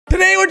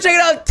today we're checking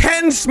out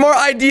 10 smart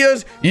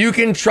ideas you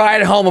can try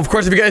at home. Of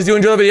course, if you guys do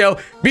enjoy the video,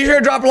 be sure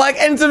to drop a like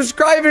and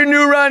subscribe if you're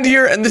new around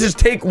here. And this is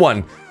take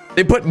one.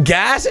 They put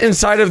gas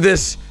inside of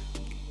this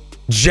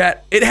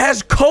jet. It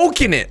has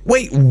Coke in it.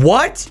 Wait,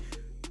 what?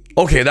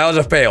 Okay, that was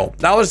a fail.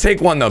 That was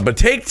take one though. But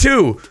take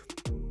two,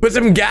 put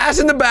some gas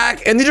in the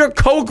back, and these are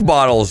Coke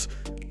bottles.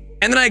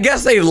 And then I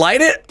guess they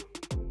light it.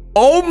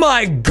 Oh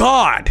my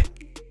God.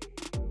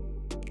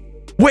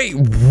 Wait,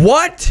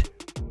 what?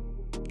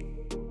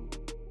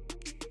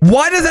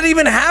 Why does that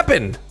even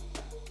happen?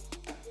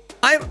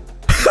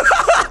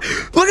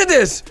 Look at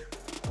this.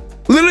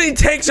 Literally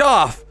takes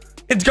off.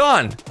 It's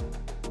gone.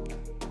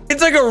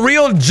 It's like a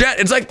real jet.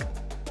 It's like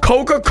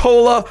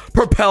Coca-Cola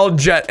propelled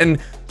jet. And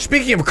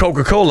speaking of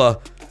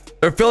Coca-Cola,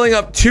 they're filling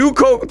up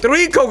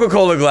three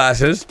Coca-Cola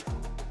glasses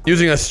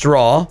using a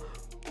straw.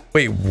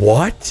 Wait,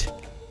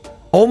 what?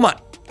 Oh my.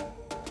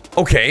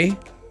 Okay.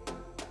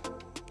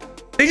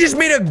 They just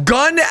made a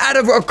gun out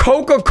of a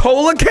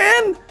Coca-Cola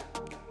can?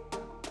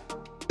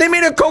 They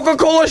made a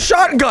Coca-Cola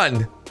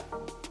shotgun.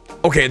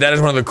 Okay, that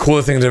is one of the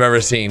coolest things I've ever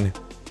seen.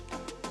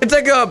 It's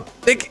like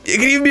it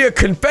could even be a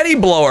confetti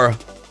blower.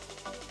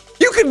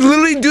 You could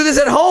literally do this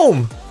at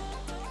home.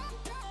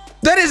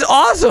 That is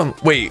awesome.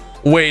 Wait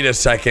a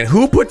second.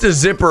 Who put the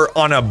zipper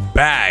on a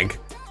bag?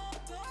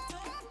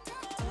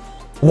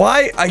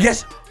 Why? I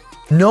guess,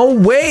 no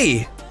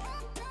way.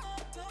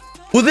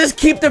 Will this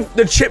keep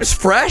the chips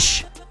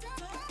fresh?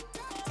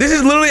 This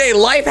is literally a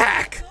life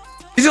hack.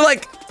 These are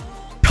like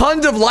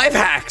tons of life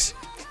hacks.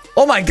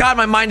 Oh my God,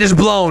 my mind is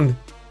blown.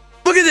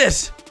 Look at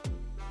this.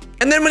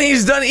 And then when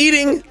he's done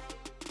eating,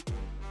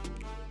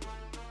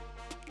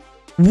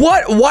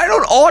 what? Why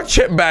don't all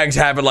chip bags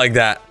have it like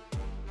that?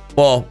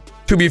 Well,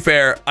 to be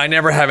fair, I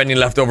never have any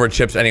leftover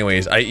chips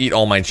anyways. I eat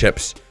all my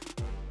chips.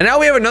 And now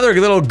we have another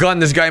little gun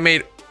this guy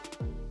made.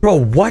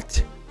 Bro,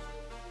 what?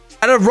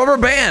 Out of rubber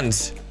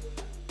bands.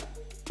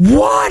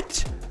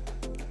 What?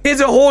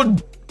 It's a whole...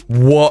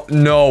 What?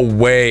 No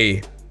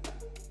way.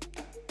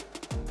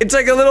 It's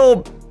like a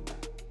little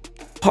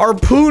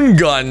harpoon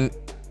gun,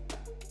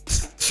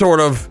 sort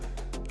of.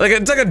 Like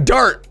it's like a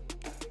dart.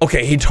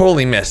 Okay, he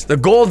totally missed. The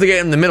goal is to get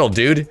in the middle,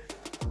 dude.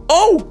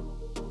 Oh!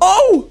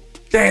 Oh!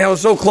 Dang, that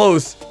was so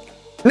close.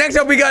 Next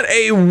up, we got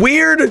a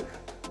weird...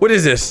 What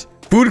is this?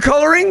 Food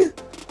coloring?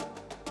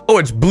 Oh,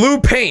 it's blue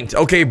paint.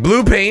 Okay,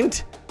 blue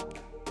paint.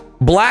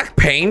 Black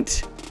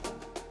paint.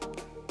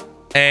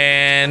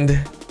 And...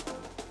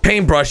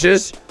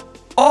 paintbrushes.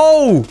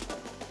 Oh!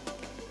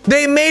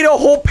 They made a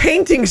whole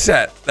painting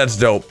set. That's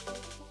dope.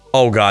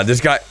 Oh God, this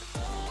guy...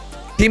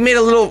 He made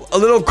a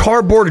little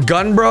cardboard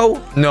gun,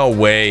 bro? No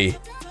way.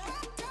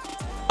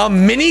 A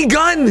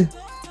minigun?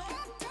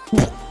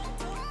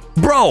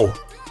 Bro,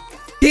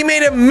 he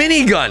made a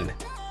minigun.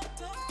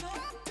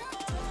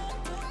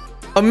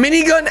 A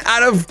minigun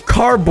out of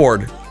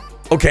cardboard.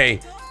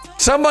 Okay,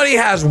 somebody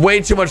has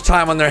way too much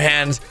time on their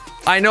hands.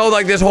 I know,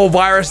 like, this whole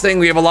virus thing,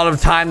 we have a lot of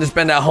time to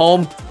spend at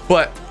home,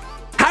 but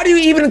how do you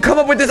even come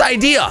up with this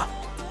idea?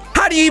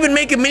 How do you even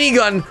make a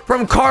minigun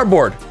from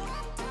cardboard?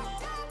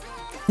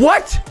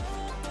 What?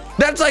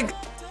 That's like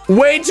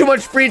way too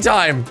much free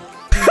time.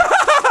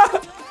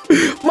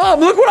 Mom,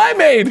 look what I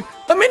made.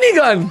 A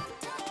minigun.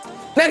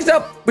 Next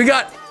up, we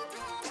got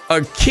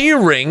a key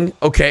ring.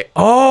 Okay.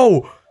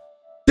 Oh,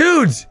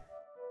 dudes.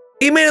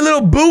 He made a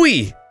little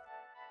buoy.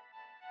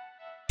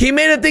 He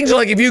made a thing so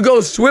like if you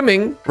go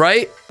swimming,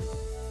 right?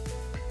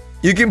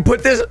 You can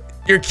put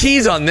your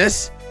keys on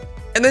this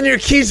and then your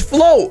keys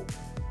float.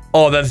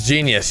 Oh, that's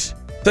genius.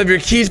 So if your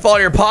keys fall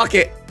in your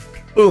pocket,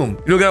 boom,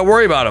 you don't gotta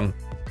worry about them.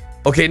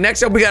 Okay,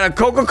 next up we got a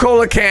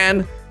Coca-Cola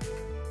can,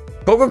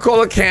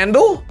 Coca-Cola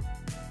candle,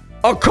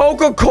 a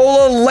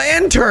Coca-Cola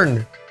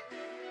lantern.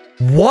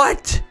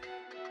 What?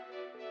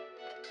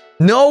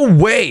 No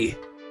way.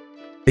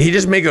 Did he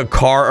just make a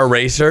car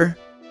eraser?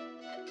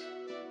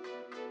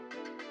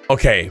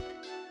 Okay,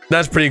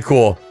 that's pretty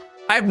cool.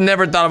 I've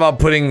never thought about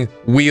putting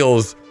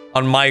wheels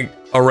on my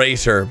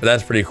eraser, but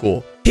that's pretty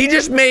cool. He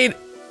just made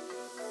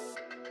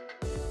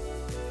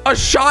a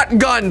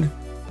shotgun.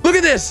 Look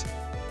at this.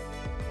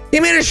 He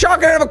made a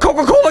shotgun out of a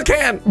Coca-Cola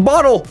can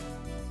bottle.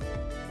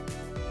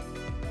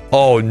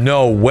 Oh,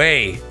 no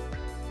way.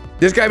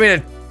 This guy made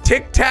a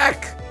Tic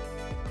Tac.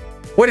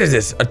 What is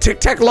this? A Tic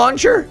Tac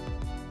launcher?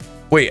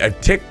 Wait, a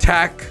Tic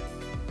Tac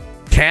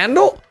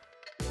candle?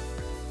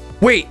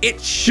 Wait,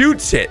 it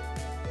shoots it.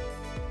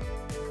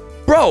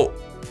 Bro,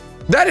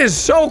 that is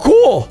so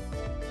cool.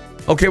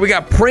 Okay, we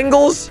got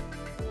Pringles.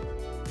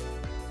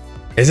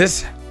 Is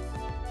this?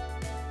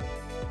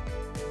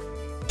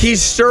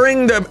 He's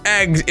stirring the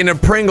eggs in a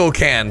Pringle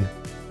can.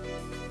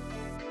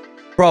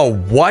 Bro,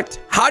 what?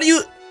 How do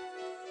you...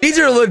 These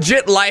are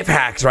legit life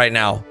hacks right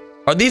now.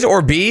 Are these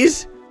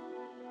Orbeez?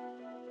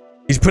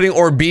 He's putting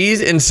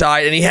Orbeez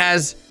inside and he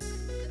has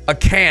a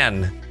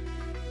can.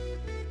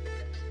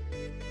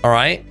 All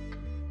right.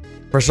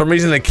 For some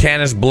reason, the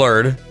can is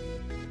blurred.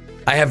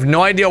 I have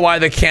no idea why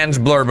the can's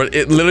blurred, but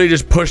it literally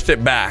just pushed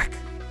it back.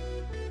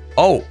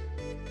 Oh.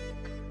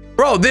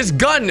 Bro, this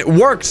gun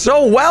works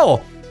so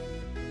well.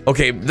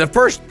 Okay, the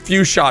first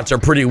few shots are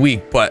pretty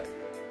weak, but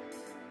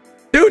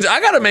dudes, I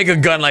gotta make a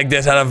gun like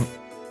this out of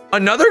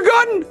another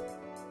gun?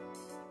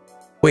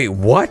 Wait,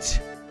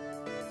 what?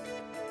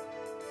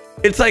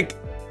 It's like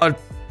a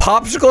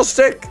popsicle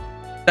stick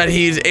that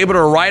he's able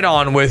to ride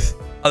on with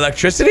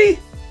electricity?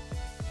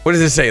 What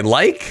does it say?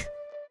 Like?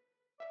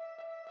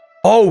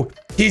 Oh,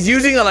 he's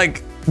using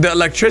like the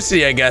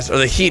electricity, I guess, or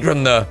the heat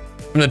from the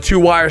two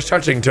wires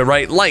touching to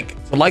write like.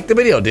 So like the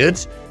video,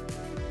 dudes.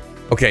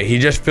 Okay, he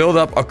just filled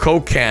up a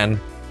Coke can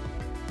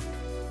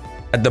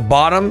at the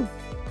bottom.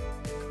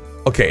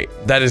 Okay,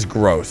 that is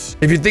gross.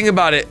 If you think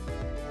about it,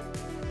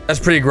 that's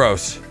pretty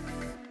gross.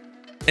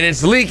 And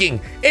it's leaking.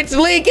 It's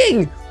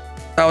leaking.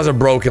 That was a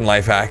broken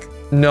life hack.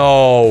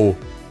 No.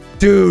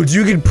 Dude,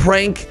 you can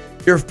prank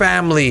your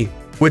family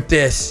with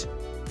this.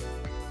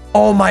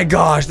 Oh my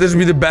gosh, this would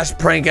be the best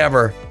prank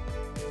ever.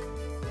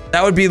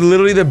 That would be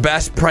literally the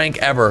best prank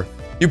ever.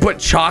 You put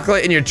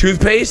chocolate in your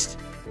toothpaste?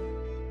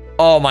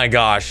 Oh my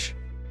gosh.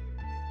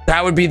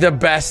 That would be the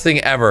best thing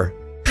ever.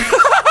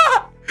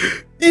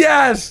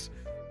 Yes!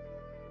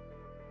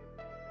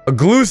 A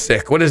glue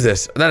stick. What is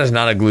this? That is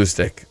not a glue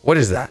stick. What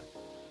is that?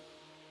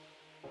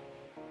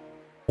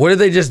 What did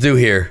they just do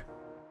here?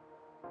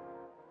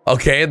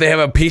 Okay, they have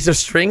a piece of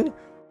string.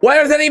 What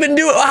does that even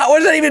do? What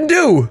does that even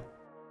do?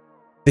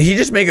 Did he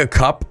just make a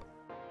cup?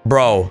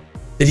 Bro,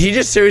 did he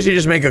just seriously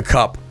just make a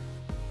cup?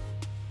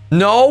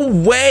 No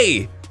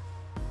way.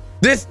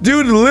 This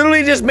dude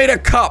literally just made a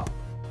cup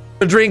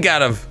to drink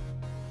out of.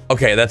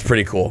 Okay, that's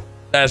pretty cool.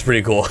 That's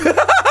pretty cool.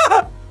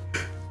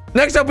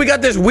 Next up, we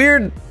got this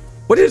weird...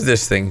 What is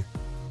this thing?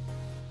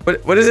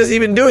 What is this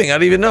even doing? I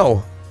don't even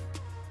know.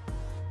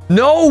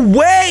 No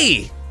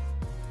way!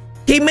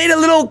 He made a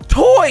little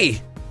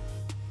toy!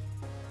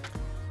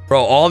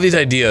 Bro, all these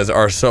ideas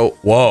are so...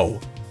 Whoa.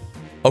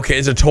 Okay,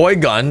 it's a toy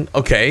gun.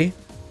 Okay.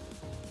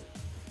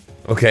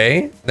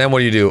 Okay. Then what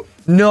do you do?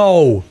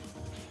 No!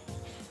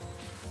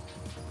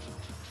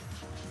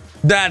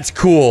 That's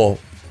cool.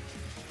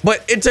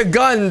 But it's a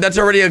gun that's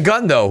already a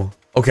gun, though.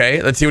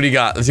 Okay, let's see what he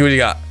got. Let's see what he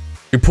got.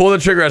 You pull the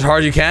trigger as hard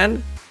as you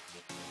can.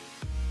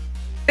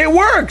 It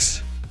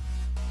works!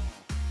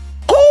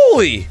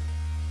 Holy!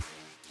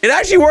 It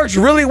actually works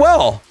really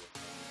well.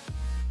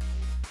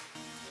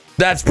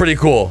 That's pretty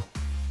cool.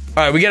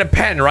 All right, we get a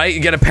pen, right? You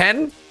get a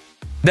pen.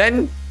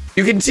 Then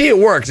you can see it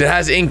works. It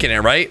has ink in it,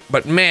 right?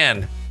 But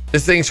man,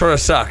 this thing sort of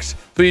sucks.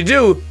 What you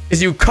do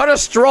is you cut a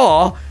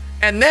straw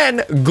and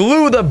then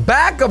glue the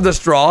back of the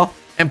straw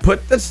and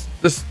put the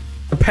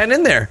pen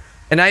in there.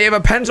 And now you have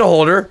a pencil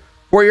holder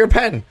for your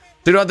pen.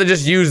 So you don't have to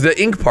just use the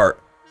ink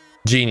part.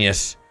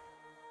 Genius.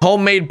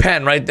 Homemade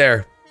pen right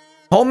there.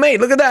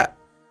 Homemade, look at that.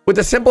 With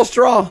a simple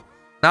straw.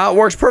 Now it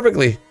works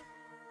perfectly.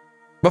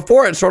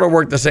 Before it sort of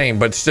worked the same,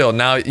 but still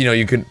now, you know,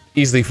 you could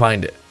easily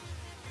find it.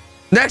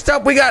 Next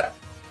up, we got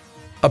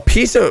a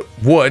piece of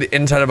wood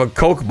inside of a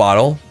Coke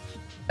bottle.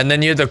 And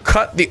then you have to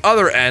cut the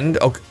other end.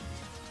 Okay.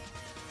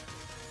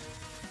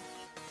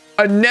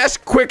 A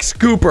Nesquik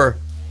scooper.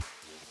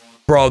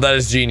 Bro, that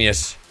is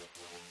genius.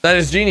 That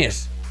is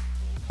genius.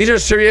 These are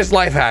serious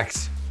life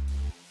hacks.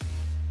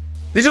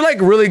 These are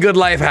like really good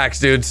life hacks,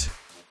 dudes.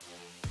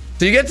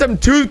 So you get some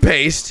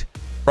toothpaste,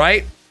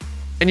 right?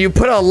 And you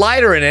put a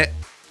lighter in it.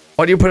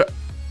 What do you put?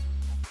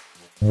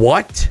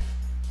 What?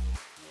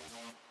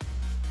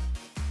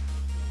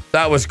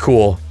 That was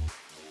cool.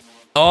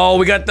 Oh,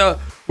 we got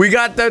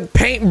the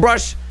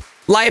paintbrush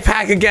life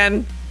hack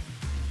again.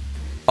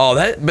 Oh,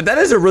 but that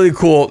is a really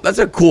cool, that's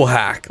a cool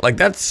hack. Like,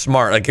 that's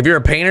smart. Like, if you're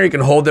a painter, you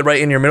can hold it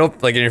right in your middle,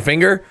 like in your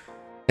finger,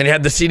 and you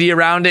have the CD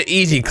around it.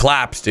 Easy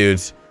claps,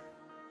 dudes.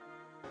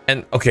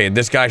 And, okay,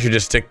 this guy should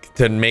just stick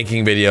to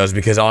making videos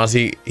because,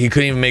 honestly, he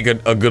couldn't even make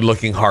a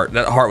good-looking heart.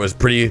 That heart was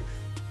pretty...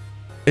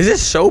 Is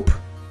this soap?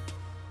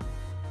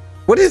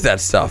 What is that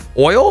stuff?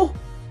 Oil?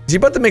 Is he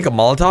about to make a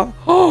Molotov?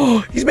 Oh,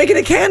 he's making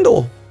a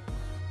candle.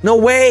 No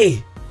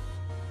way.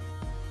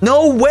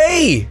 No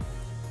way.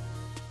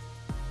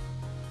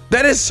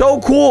 That is so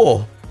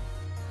cool.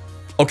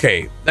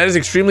 Okay, that is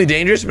extremely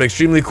dangerous, but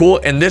extremely cool.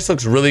 And this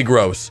looks really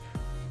gross.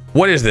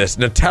 What is this?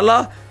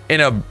 Nutella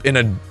in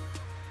a...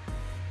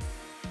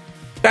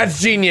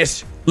 That's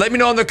genius. Let me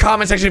know in the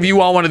comment section if you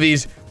want one of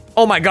these.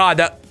 Oh my god,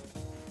 that...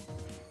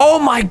 Oh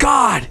my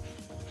god.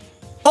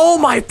 Oh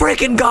my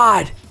freaking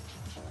god.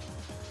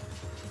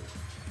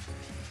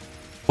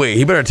 Wait,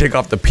 he better take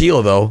off the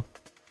peel, though.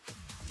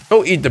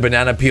 Don't eat the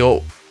banana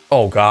peel.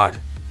 Oh god.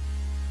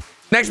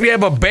 Next, we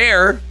have a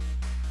bear.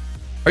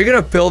 Are you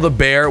gonna fill the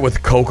bear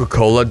with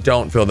Coca-Cola?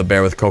 Don't fill the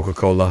bear with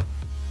Coca-Cola.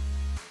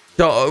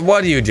 So,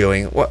 what are you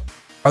doing? What?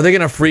 Are they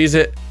gonna freeze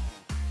it?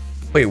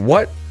 Wait,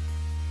 what?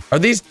 Are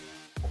these...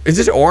 Is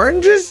this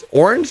oranges?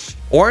 Orange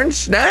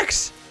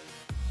snacks?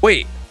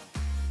 Wait.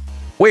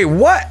 Wait,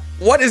 what?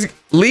 What is...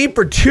 Leave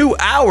for 2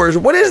 hours?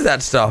 What is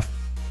that stuff?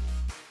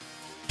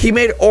 He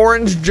made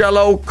orange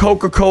jello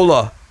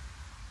Coca-Cola.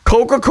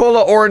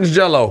 Coca-Cola orange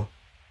jello.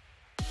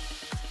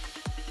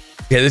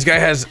 Yeah, this guy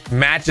has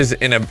matches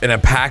in a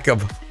pack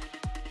of...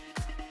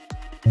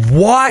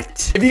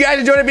 What? If you guys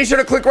enjoyed it, be sure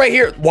to click right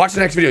here. Watch the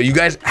next video. You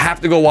guys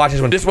have to go watch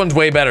this one. This one's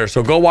way better.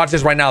 So go watch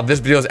this right now. This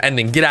video is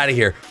ending. Get out of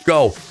here.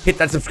 Go. Hit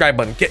that subscribe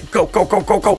button. Go.